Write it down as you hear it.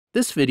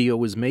This video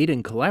was made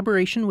in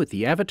collaboration with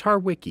the Avatar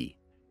Wiki.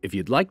 If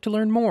you'd like to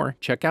learn more,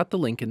 check out the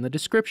link in the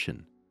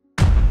description.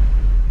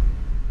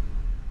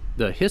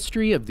 The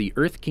history of the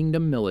Earth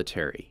Kingdom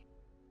military.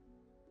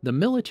 The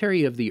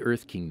military of the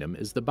Earth Kingdom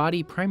is the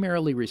body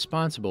primarily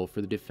responsible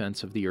for the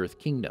defense of the Earth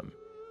Kingdom.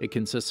 It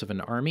consists of an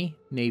army,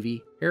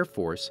 navy, air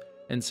force,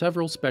 and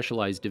several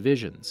specialized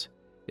divisions.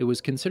 It was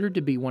considered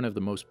to be one of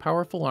the most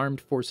powerful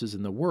armed forces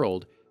in the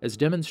world, as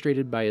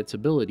demonstrated by its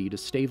ability to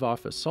stave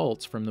off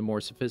assaults from the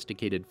more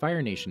sophisticated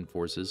Fire Nation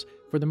forces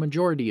for the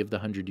majority of the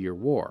 100-Year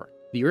War.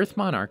 The Earth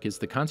Monarch is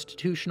the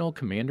constitutional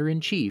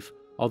commander-in-chief,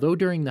 although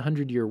during the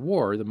 100-Year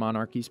War the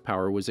monarchy's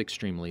power was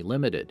extremely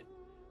limited.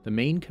 The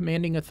main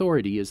commanding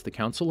authority is the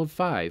Council of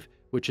Five,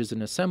 which is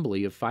an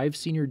assembly of 5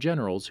 senior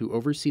generals who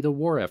oversee the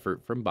war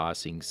effort from Ba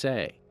Sing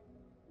Se.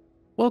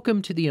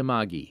 Welcome to the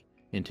Amagi.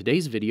 In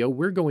today's video,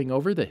 we're going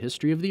over the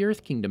history of the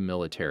Earth Kingdom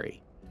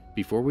military.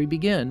 Before we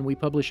begin, we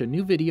publish a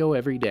new video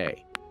every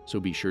day, so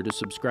be sure to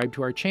subscribe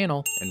to our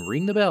channel and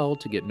ring the bell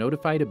to get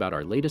notified about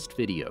our latest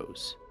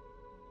videos.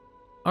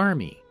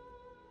 Army.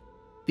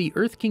 The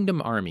Earth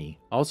Kingdom Army,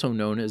 also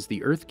known as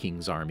the Earth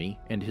King's Army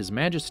and His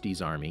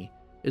Majesty's Army,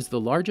 is the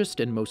largest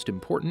and most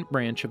important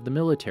branch of the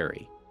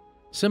military.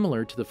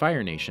 Similar to the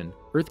Fire Nation,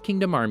 Earth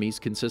Kingdom armies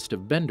consist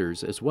of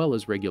benders as well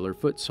as regular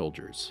foot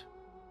soldiers.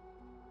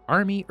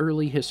 Army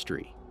early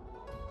history.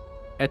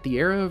 At the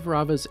era of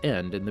Rava's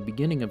end and the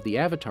beginning of the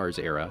Avatar's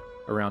era,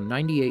 around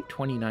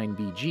 9829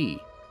 BG,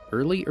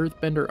 early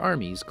Earthbender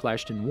armies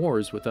clashed in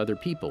wars with other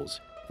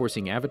peoples,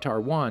 forcing Avatar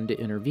Wan to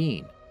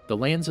intervene. The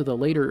lands of the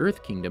later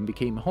Earth Kingdom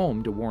became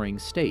home to warring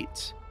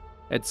states.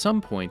 At some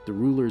point, the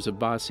rulers of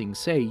Ba Sing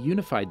Se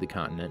unified the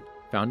continent,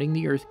 founding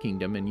the Earth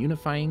Kingdom and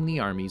unifying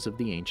the armies of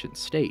the ancient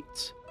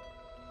states.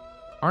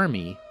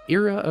 Army,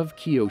 Era of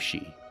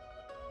Kyoshi.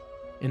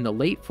 In the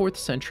late 4th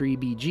century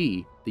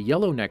BG, the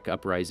Yellowneck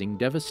Uprising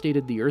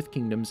devastated the Earth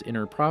Kingdom's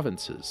inner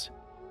provinces.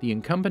 The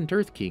incumbent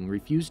Earth King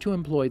refused to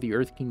employ the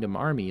Earth Kingdom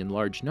army in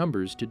large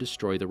numbers to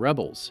destroy the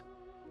rebels.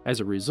 As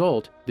a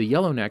result, the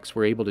Yellownecks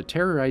were able to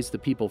terrorize the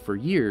people for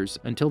years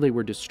until they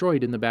were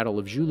destroyed in the Battle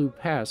of Zhulu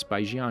Pass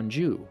by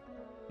Jianzhu.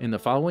 In the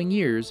following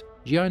years,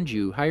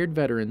 Jianzhu hired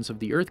veterans of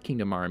the Earth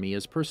Kingdom army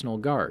as personal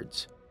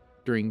guards.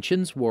 During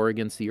Qin's war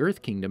against the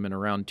Earth Kingdom in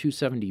around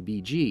 270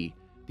 BG,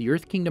 the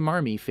Earth Kingdom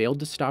army failed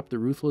to stop the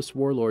ruthless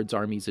warlord's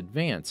army's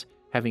advance,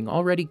 having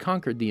already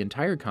conquered the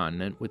entire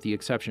continent with the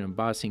exception of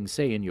Ba Sing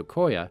Se and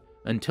Yokoya,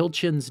 until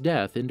Qin's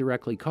death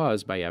indirectly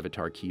caused by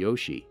Avatar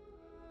Kyoshi.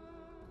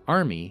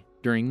 Army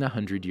during the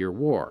 100-Year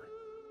War.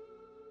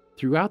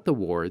 Throughout the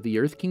war, the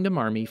Earth Kingdom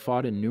army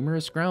fought in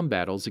numerous ground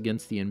battles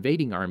against the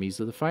invading armies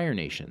of the Fire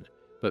Nation,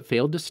 but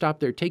failed to stop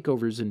their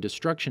takeovers and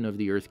destruction of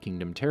the Earth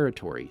Kingdom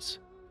territories.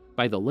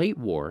 By the late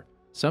war,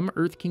 some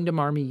Earth Kingdom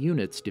army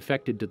units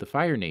defected to the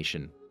Fire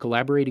Nation,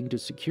 collaborating to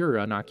secure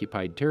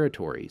unoccupied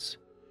territories.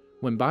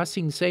 When Ba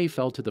Sing Se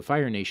fell to the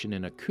Fire Nation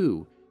in a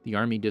coup, the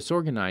army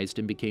disorganized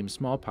and became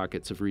small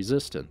pockets of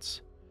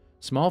resistance.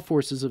 Small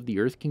forces of the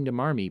Earth Kingdom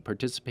army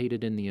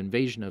participated in the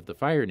invasion of the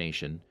Fire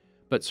Nation,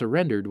 but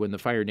surrendered when the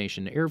Fire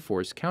Nation Air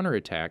Force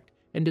counterattacked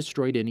and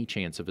destroyed any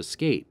chance of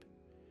escape.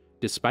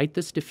 Despite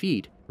this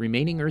defeat,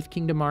 remaining Earth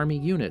Kingdom army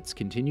units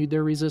continued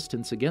their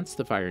resistance against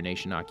the Fire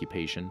Nation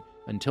occupation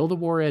until the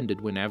war ended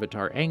when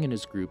Avatar Aang and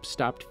his group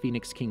stopped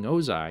Phoenix King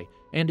Ozai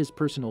and his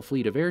personal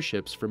fleet of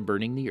airships from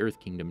burning the Earth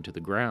Kingdom to the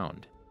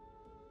ground.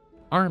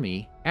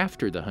 Army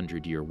after the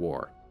 100-Year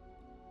War.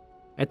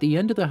 At the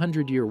end of the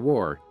 100-Year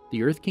War,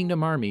 the Earth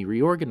Kingdom army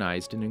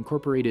reorganized and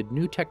incorporated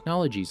new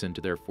technologies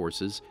into their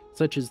forces,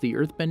 such as the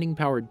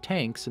earthbending-powered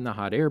tanks and the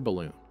hot air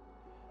balloon.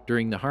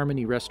 During the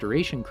Harmony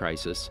Restoration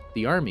Crisis,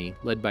 the army,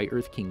 led by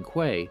Earth King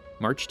Kui,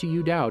 marched to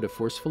Yudao to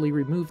forcefully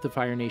remove the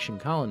Fire Nation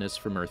colonists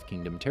from Earth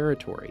Kingdom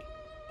territory.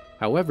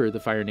 However, the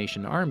Fire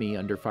Nation army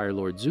under Fire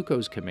Lord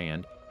Zuko's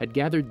command had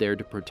gathered there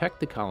to protect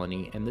the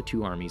colony, and the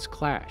two armies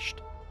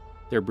clashed.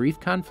 Their brief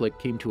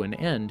conflict came to an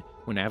end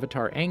when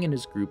Avatar Aang and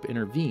his group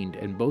intervened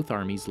and both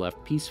armies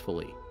left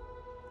peacefully.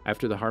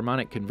 After the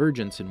harmonic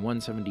convergence in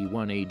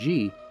 171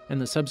 AG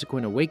and the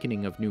subsequent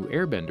awakening of new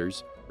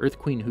airbenders, Earth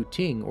Queen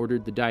Huting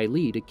ordered the Dai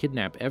Li to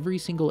kidnap every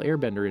single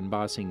airbender in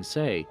Ba Sing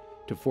Se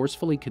to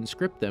forcefully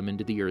conscript them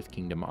into the Earth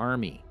Kingdom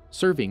army,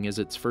 serving as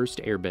its first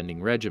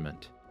airbending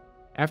regiment.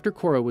 After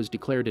Korra was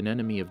declared an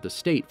enemy of the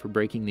state for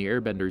breaking the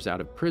airbenders out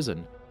of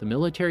prison, the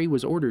military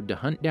was ordered to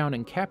hunt down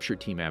and capture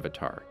Team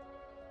Avatar.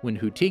 When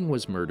Huting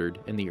was murdered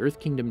and the Earth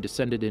Kingdom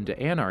descended into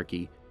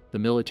anarchy, the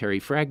military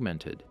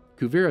fragmented.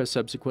 Kuvira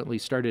subsequently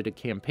started a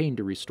campaign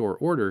to restore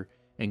order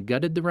and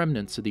gutted the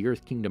remnants of the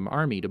Earth Kingdom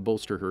army to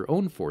bolster her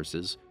own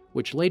forces,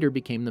 which later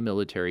became the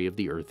military of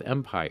the Earth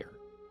Empire.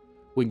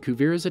 When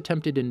Kuvira's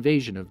attempted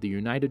invasion of the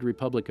United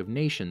Republic of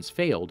Nations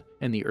failed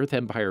and the Earth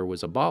Empire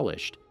was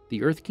abolished,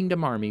 the Earth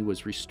Kingdom army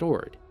was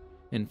restored.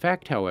 In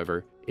fact,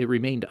 however, it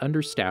remained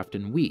understaffed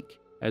and weak.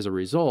 As a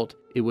result,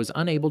 it was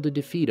unable to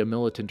defeat a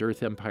militant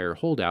Earth Empire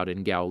holdout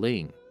in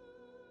Gaoling.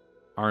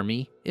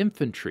 Army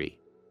Infantry.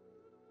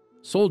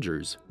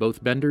 Soldiers,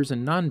 both benders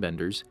and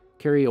non-benders,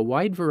 carry a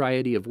wide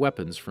variety of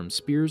weapons from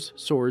spears,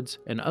 swords,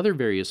 and other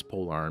various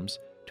polearms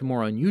to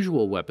more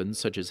unusual weapons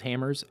such as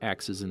hammers,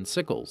 axes, and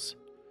sickles.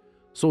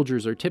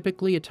 Soldiers are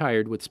typically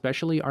attired with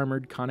specially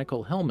armored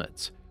conical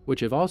helmets, which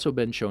have also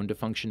been shown to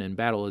function in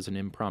battle as an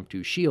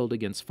impromptu shield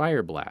against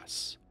fire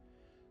blasts.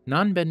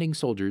 Non-bending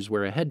soldiers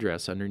wear a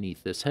headdress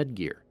underneath this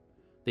headgear.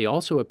 They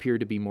also appear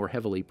to be more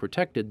heavily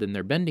protected than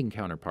their bending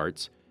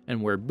counterparts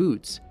and wear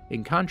boots,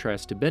 in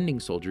contrast to bending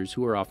soldiers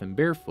who are often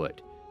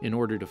barefoot, in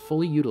order to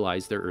fully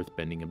utilize their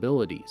earthbending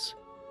abilities.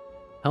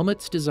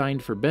 Helmets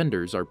designed for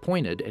benders are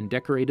pointed and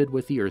decorated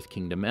with the Earth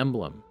Kingdom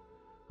emblem.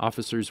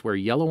 Officers wear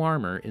yellow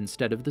armor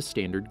instead of the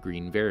standard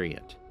green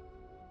variant.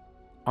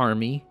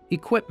 Army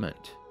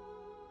Equipment.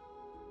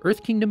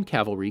 Earth Kingdom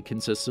cavalry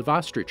consists of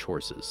ostrich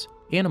horses,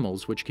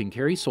 animals which can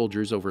carry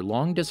soldiers over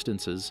long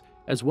distances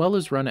as well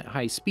as run at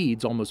high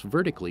speeds almost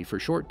vertically for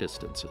short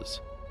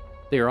distances.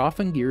 They are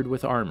often geared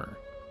with armor.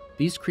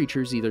 These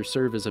creatures either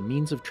serve as a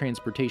means of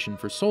transportation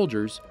for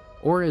soldiers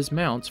or as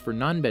mounts for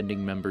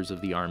non-bending members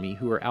of the army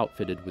who are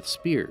outfitted with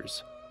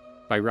spears.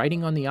 By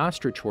riding on the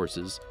ostrich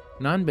horses,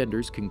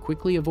 non-benders can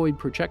quickly avoid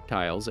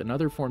projectiles and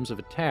other forms of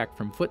attack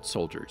from foot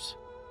soldiers.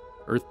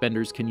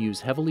 Earthbenders can use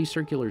heavily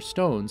circular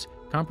stones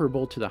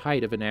comparable to the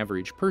height of an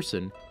average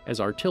person as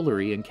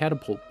artillery and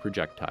catapult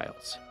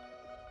projectiles.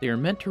 They are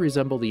meant to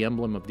resemble the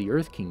emblem of the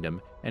Earth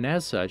Kingdom, and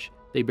as such,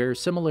 they bear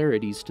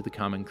similarities to the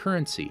common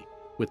currency,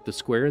 with the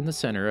square in the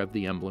center of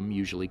the emblem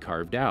usually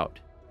carved out.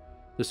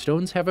 The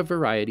stones have a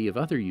variety of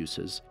other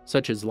uses,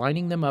 such as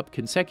lining them up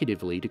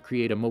consecutively to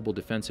create a mobile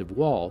defensive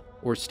wall,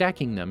 or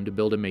stacking them to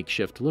build a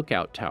makeshift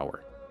lookout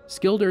tower.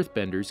 Skilled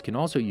earthbenders can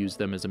also use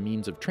them as a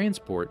means of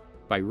transport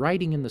by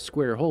riding in the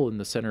square hole in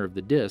the center of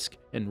the disc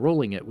and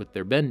rolling it with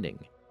their bending.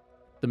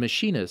 The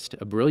machinist,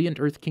 a brilliant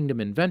Earth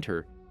Kingdom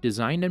inventor,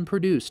 designed and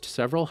produced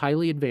several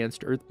highly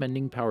advanced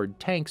earthbending-powered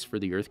tanks for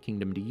the Earth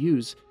Kingdom to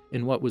use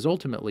in what was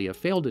ultimately a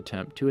failed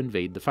attempt to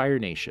invade the Fire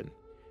Nation.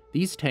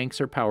 These tanks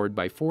are powered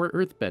by 4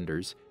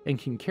 earthbenders and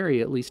can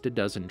carry at least a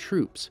dozen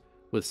troops,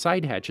 with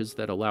side hatches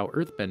that allow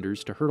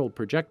earthbenders to hurtle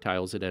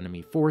projectiles at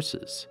enemy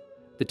forces.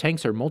 The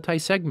tanks are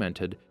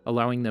multi-segmented,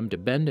 allowing them to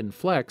bend and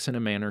flex in a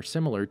manner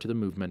similar to the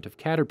movement of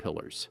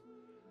caterpillars.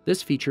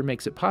 This feature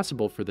makes it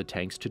possible for the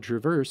tanks to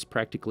traverse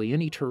practically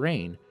any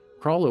terrain,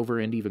 crawl over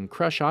and even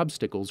crush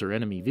obstacles or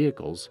enemy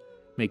vehicles,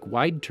 make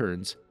wide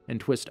turns, and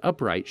twist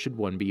upright should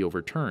one be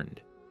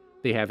overturned.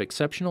 They have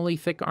exceptionally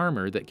thick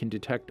armor that can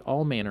detect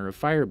all manner of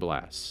fire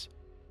blasts.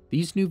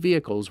 These new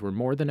vehicles were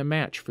more than a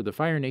match for the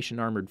Fire Nation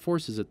armored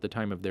forces at the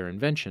time of their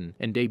invention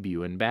and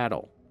debut in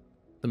battle.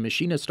 The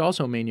machinist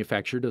also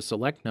manufactured a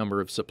select number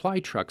of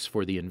supply trucks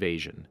for the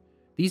invasion.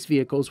 These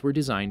vehicles were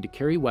designed to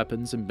carry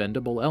weapons and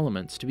bendable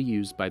elements to be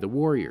used by the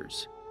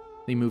warriors.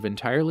 They move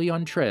entirely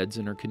on treads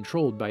and are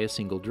controlled by a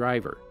single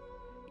driver.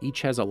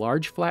 Each has a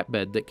large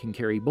flatbed that can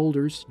carry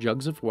boulders,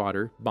 jugs of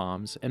water,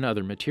 bombs, and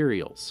other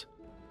materials.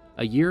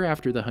 A year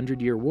after the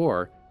 100-Year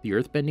War, the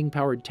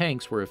earthbending-powered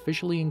tanks were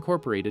officially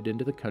incorporated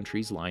into the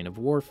country's line of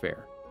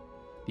warfare.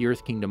 The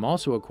Earth Kingdom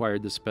also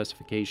acquired the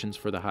specifications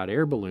for the hot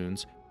air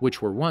balloons,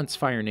 which were once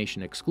Fire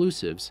Nation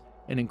exclusives,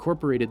 and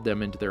incorporated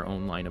them into their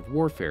own line of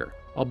warfare,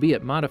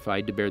 albeit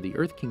modified to bear the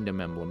Earth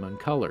Kingdom emblem and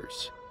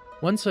colors.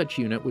 One such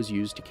unit was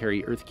used to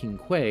carry Earth King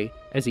Kuei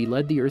as he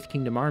led the Earth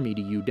Kingdom army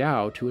to Yu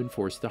Dao to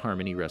enforce the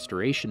Harmony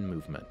Restoration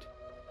movement.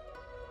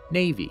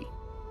 Navy.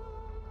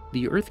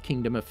 The Earth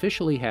Kingdom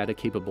officially had a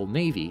capable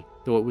navy,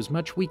 though it was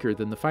much weaker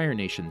than the Fire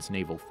Nation's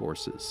naval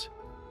forces.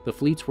 The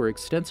fleets were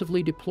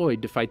extensively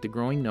deployed to fight the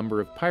growing number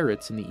of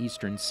pirates in the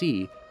Eastern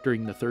Sea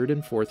during the 3rd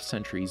and 4th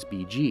centuries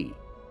BG.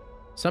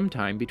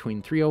 Sometime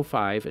between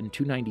 305 and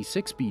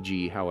 296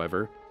 BG,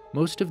 however,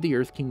 most of the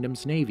Earth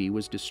Kingdom's navy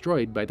was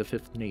destroyed by the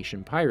Fifth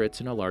Nation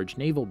pirates in a large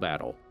naval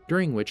battle,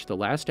 during which the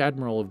last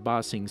admiral of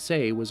Ba Sing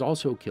Se was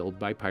also killed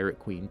by Pirate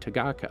Queen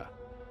Tagaka.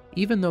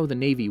 Even though the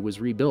navy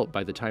was rebuilt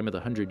by the time of the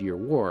 100-Year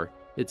War,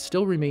 it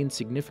still remained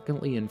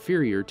significantly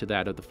inferior to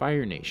that of the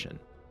Fire Nation.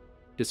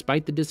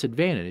 Despite the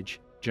disadvantage,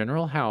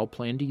 General Hao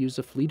planned to use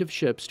a fleet of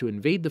ships to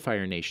invade the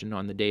Fire Nation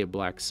on the Day of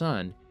Black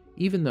Sun,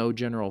 even though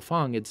General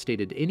Feng had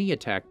stated any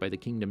attack by the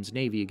kingdom's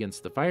navy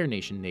against the Fire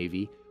Nation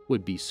navy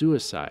would be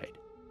suicide.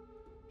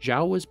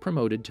 Zhao was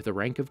promoted to the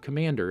rank of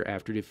commander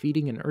after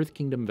defeating an Earth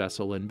Kingdom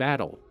vessel in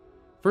battle.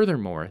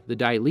 Furthermore, the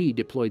Dai Li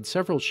deployed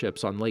several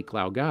ships on Lake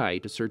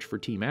Laogai to search for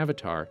Team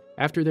Avatar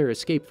after their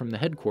escape from the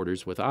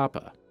headquarters with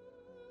Appa.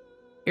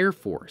 Air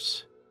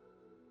Force.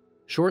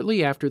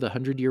 Shortly after the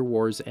 100-Year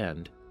War's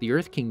end, the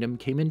Earth Kingdom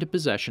came into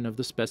possession of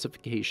the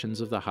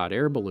specifications of the hot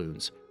air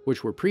balloons,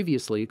 which were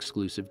previously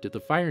exclusive to the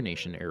Fire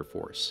Nation Air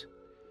Force.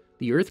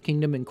 The Earth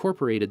Kingdom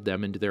incorporated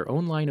them into their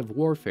own line of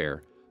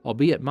warfare,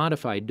 albeit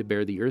modified to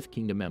bear the Earth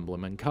Kingdom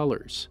emblem and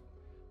colors.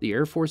 The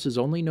Air Force's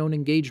only known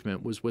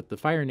engagement was with the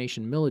Fire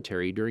Nation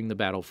military during the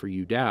battle for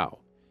Yu Dao.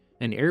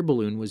 An air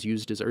balloon was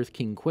used as Earth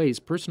King Kuei's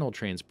personal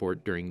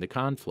transport during the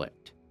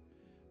conflict.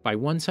 By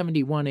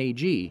 171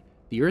 AG,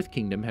 the Earth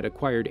Kingdom had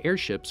acquired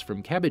airships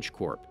from Cabbage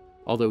Corp.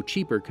 Although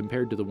cheaper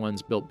compared to the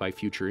ones built by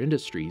Future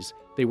Industries,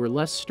 they were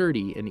less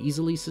sturdy and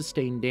easily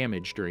sustained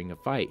damage during a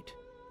fight.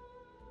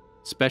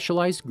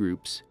 Specialized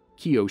Groups,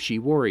 Kyoshi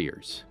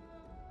Warriors.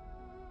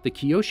 The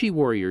Kyoshi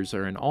warriors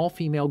are an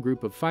all-female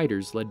group of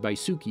fighters led by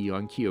Suki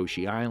on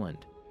Kyoshi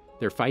Island.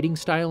 Their fighting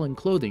style and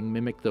clothing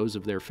mimic those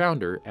of their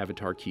founder,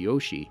 Avatar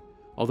Kyoshi,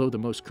 although the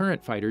most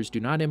current fighters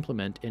do not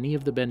implement any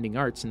of the bending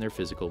arts in their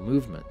physical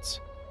movements.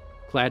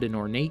 Clad in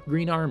ornate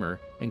green armor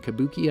and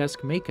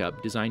kabuki-esque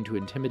makeup designed to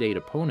intimidate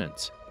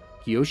opponents,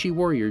 Kyoshi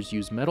warriors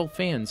use metal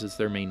fans as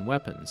their main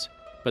weapons,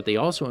 but they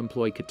also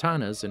employ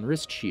katanas and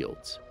wrist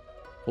shields.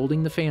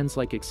 Holding the fans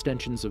like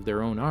extensions of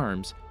their own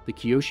arms, the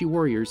Kyoshi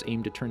warriors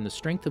aim to turn the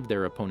strength of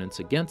their opponents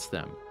against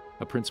them,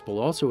 a principle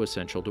also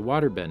essential to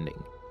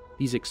waterbending.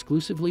 These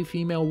exclusively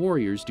female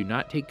warriors do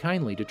not take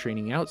kindly to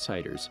training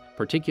outsiders,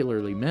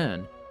 particularly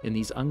men, in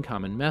these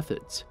uncommon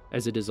methods,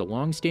 as it is a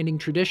long-standing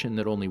tradition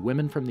that only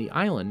women from the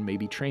island may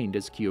be trained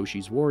as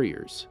Kyoshi's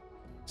warriors.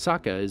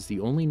 Sokka is the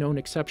only known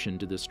exception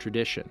to this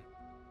tradition.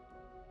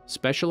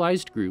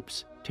 Specialized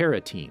Groups,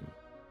 Terra Team.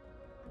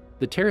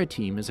 The Terra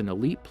Team is an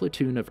elite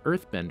platoon of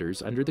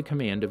earthbenders under the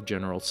command of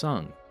General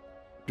Sung.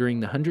 During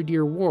the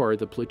 100-Year War,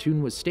 the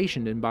platoon was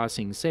stationed in Ba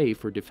Sing Se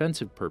for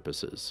defensive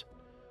purposes.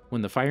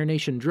 When the Fire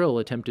Nation drill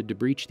attempted to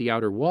breach the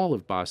outer wall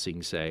of Ba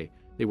Sing Se,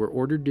 they were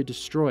ordered to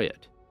destroy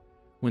it.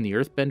 When the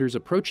earthbenders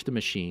approached the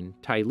machine,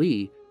 Ty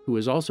Lee, who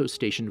was also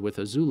stationed with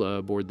Azula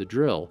aboard the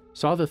drill,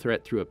 saw the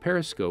threat through a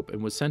periscope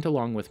and was sent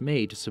along with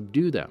Mei to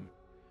subdue them.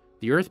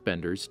 The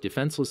earthbenders,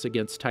 defenseless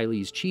against Ty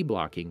Lee's chi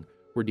blocking,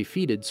 were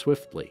defeated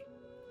swiftly.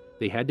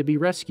 They had to be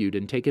rescued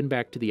and taken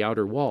back to the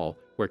outer wall,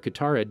 where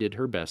Katara did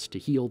her best to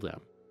heal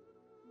them.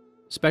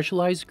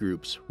 Specialized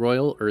Groups,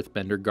 Royal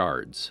Earthbender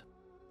Guards.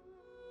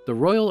 The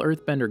Royal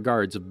Earthbender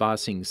Guards of Ba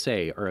Sing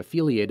Se are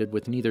affiliated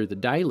with neither the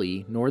Dai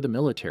Li nor the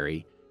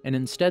military, and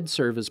instead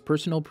serve as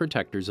personal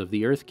protectors of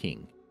the Earth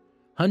King.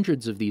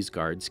 Hundreds of these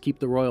guards keep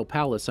the royal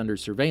palace under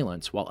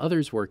surveillance, while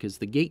others work as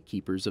the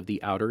gatekeepers of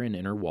the outer and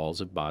inner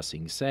walls of Ba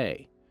Sing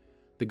Se.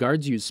 The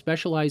guards use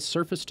specialized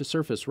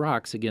surface-to-surface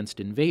rocks against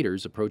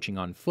invaders approaching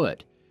on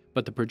foot,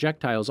 but the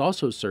projectiles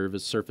also serve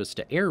as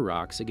surface-to-air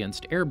rocks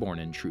against airborne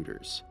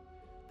intruders.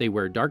 They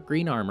wear dark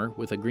green armor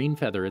with a green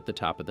feather at the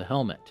top of the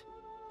helmet.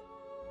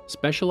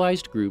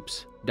 Specialized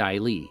Groups, Dai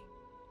Li.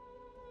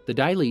 The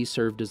Dai Li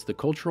served as the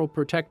cultural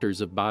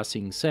protectors of Ba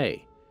Sing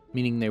Se,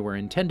 meaning they were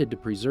intended to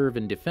preserve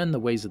and defend the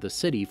ways of the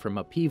city from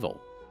upheaval.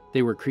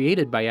 They were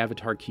created by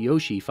Avatar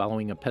Kyoshi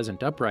following a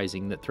peasant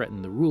uprising that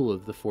threatened the rule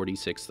of the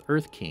 46th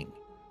Earth King.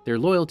 Their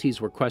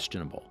loyalties were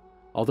questionable.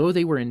 Although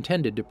they were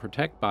intended to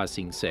protect Ba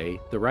Sing Se,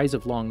 the rise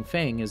of Long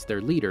Feng as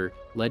their leader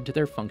led to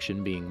their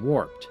function being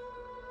warped.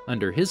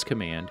 Under his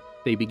command,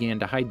 they began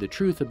to hide the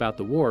truth about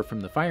the war from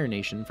the Fire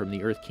Nation from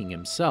the Earth King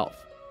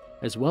himself,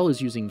 as well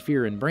as using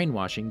fear and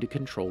brainwashing to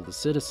control the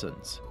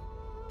citizens.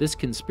 This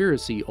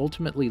conspiracy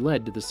ultimately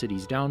led to the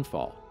city's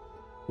downfall.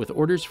 With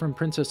orders from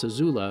Princess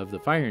Azula of the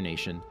Fire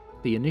Nation,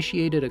 they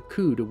initiated a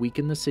coup to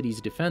weaken the city's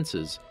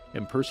defenses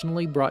and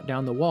personally brought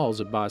down the walls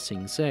of Ba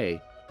Sing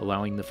Se,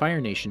 allowing the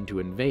Fire Nation to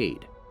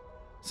invade.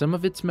 Some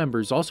of its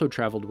members also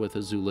traveled with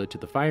Azula to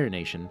the Fire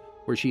Nation,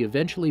 where she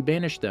eventually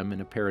banished them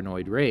in a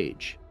paranoid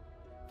rage.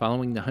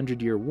 Following the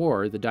 100-Year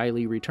War, the Dai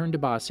Li returned to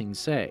Ba Sing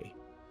Se.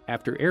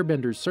 After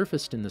airbenders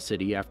surfaced in the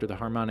city after the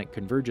Harmonic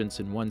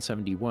Convergence in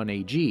 171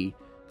 AG,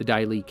 the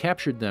Dai Li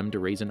captured them to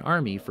raise an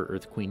army for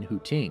Earth Queen Hu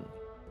Ting.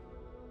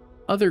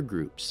 Other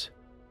groups.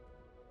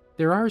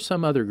 There are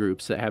some other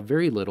groups that have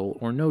very little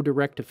or no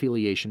direct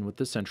affiliation with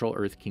the Central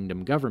Earth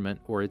Kingdom government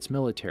or its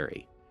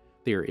military.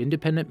 They are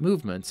independent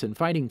movements and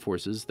fighting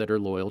forces that are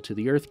loyal to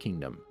the Earth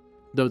Kingdom,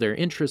 though their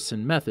interests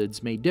and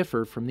methods may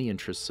differ from the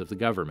interests of the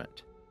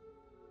government.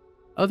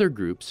 Other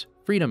groups,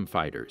 Freedom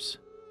Fighters.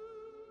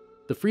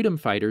 The Freedom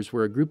Fighters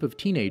were a group of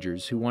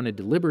teenagers who wanted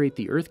to liberate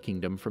the Earth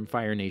Kingdom from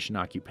Fire Nation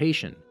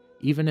occupation,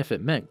 even if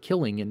it meant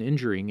killing and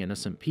injuring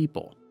innocent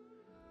people.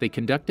 They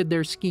conducted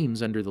their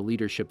schemes under the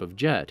leadership of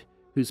Jet,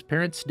 whose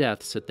parents'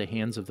 deaths at the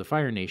hands of the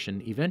Fire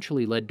Nation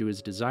eventually led to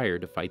his desire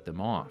to fight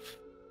them off.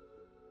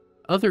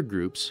 Other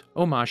groups,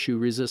 Omashu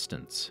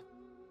Resistance.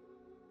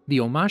 The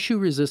Omashu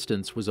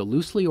Resistance was a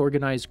loosely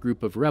organized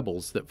group of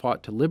rebels that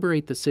fought to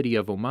liberate the city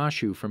of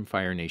Omashu from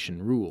Fire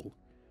Nation rule.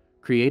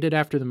 Created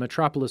after the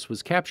metropolis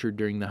was captured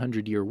during the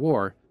 100-Year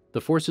War,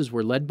 the forces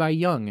were led by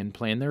Young and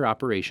planned their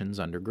operations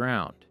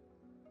underground.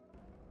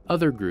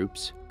 Other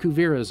groups,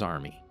 Kuvira's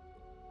army.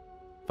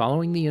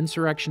 Following the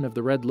insurrection of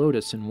the Red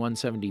Lotus in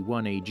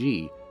 171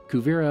 AG,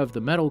 Kuvira of the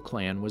Metal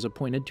Clan was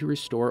appointed to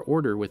restore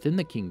order within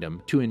the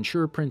kingdom to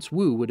ensure Prince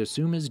Wu would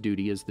assume his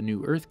duty as the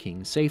new Earth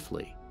King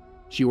safely.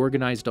 She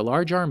organized a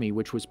large army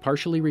which was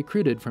partially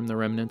recruited from the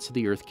remnants of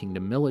the Earth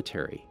Kingdom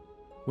military.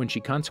 When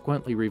she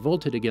consequently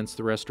revolted against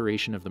the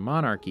restoration of the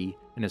monarchy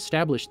and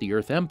established the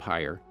Earth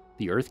Empire,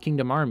 the Earth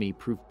Kingdom army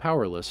proved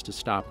powerless to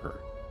stop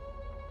her.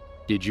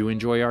 Did you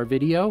enjoy our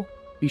video?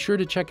 Be sure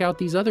to check out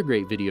these other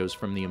great videos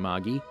from the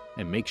Amagi,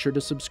 and make sure to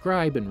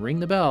subscribe and ring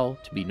the bell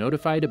to be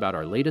notified about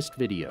our latest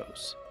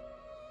videos.